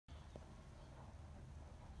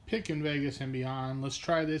picking Vegas and beyond. Let's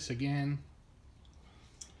try this again.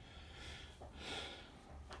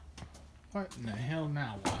 What in the hell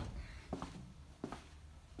now? What?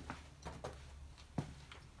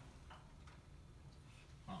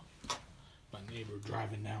 Oh, my neighbor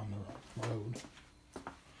driving down the road.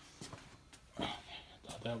 Oh, I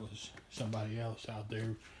thought that was somebody else out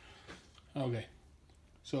there. Okay,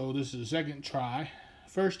 so this is the second try.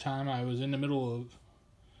 First time I was in the middle of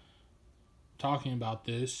talking about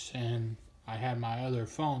this, and I had my other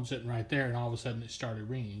phone sitting right there, and all of a sudden it started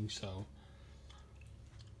ringing. So,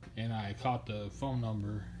 and I caught the phone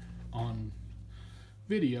number on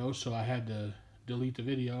video, so I had to delete the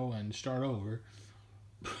video and start over.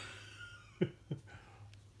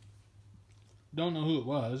 Don't know who it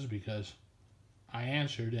was because I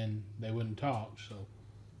answered and they wouldn't talk. So,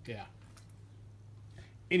 yeah.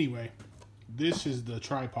 Anyway, this is the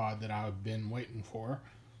tripod that I've been waiting for.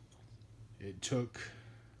 It took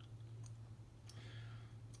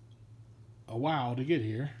a while to get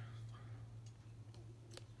here,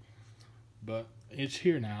 but it's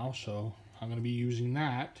here now, so I'm going to be using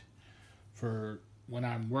that for when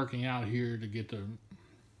I'm working out here to get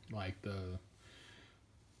the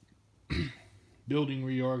building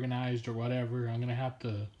reorganized or whatever. I'm going to have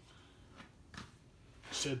to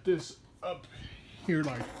set this up here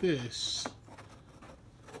like this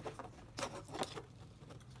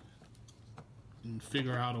and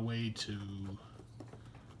figure out a way to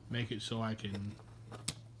make it so I can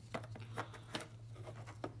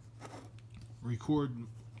record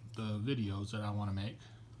the videos that I want to make,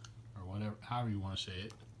 or whatever, however you want to say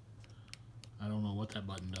it. I don't know what that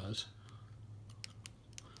button does.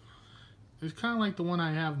 It's kind of like the one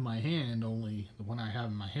I have in my hand, only the one I have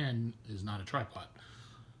in my hand is not a tripod.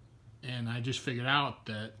 And I just figured out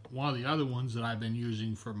that one of the other ones that I've been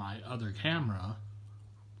using for my other camera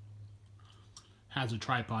has a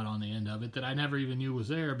tripod on the end of it that I never even knew was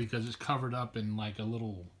there because it's covered up in like a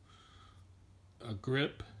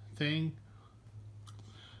grip thing.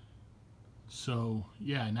 So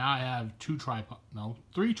yeah, now I have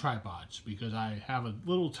three tripods because I have a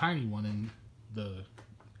little tiny one in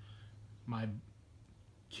my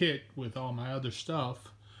kit with all my other stuff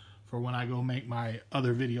for when I go make my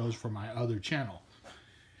other videos for my other channel.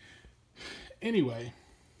 Anyway,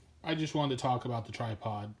 I just wanted to talk about the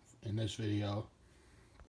tripod in this video.